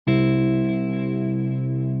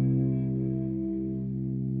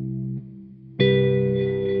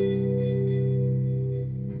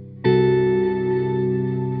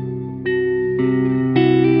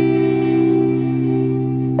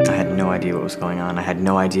was going on. I had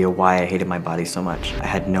no idea why I hated my body so much. I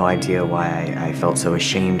had no idea why I felt so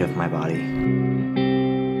ashamed of my body.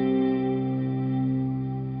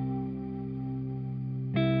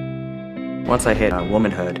 Once I hit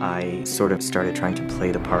womanhood, I sort of started trying to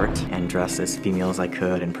play the part and dress as female as I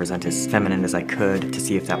could and present as feminine as I could to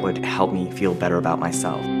see if that would help me feel better about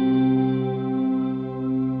myself.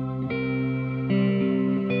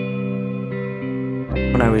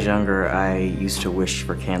 When I was younger, I used to wish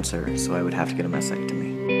for cancer, so I would have to get a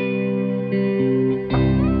mastectomy.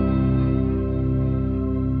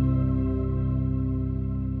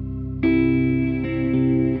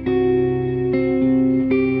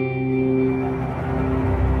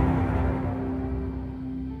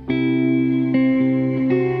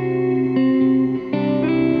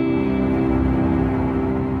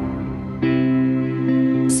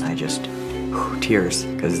 I just, tears,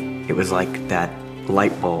 because it was like that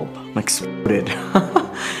light bulb exploded.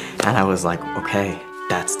 And I was like, okay,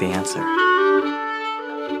 that's the answer.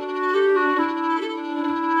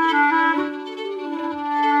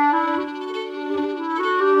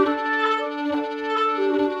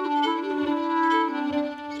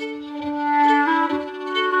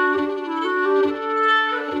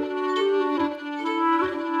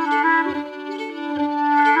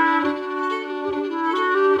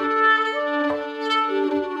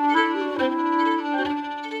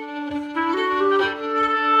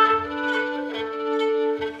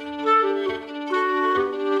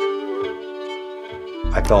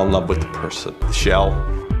 I fell in love with the person, the shell.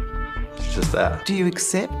 It's just that. Do you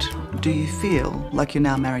accept? Do you feel like you're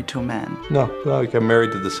now married to a man? No, like I'm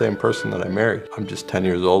married to the same person that I married. I'm just 10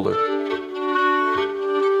 years older.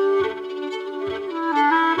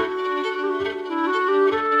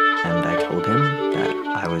 And I told him that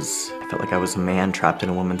I felt like I was a man trapped in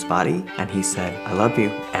a woman's body. And he said, I love you,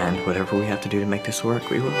 and whatever we have to do to make this work,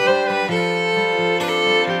 we will.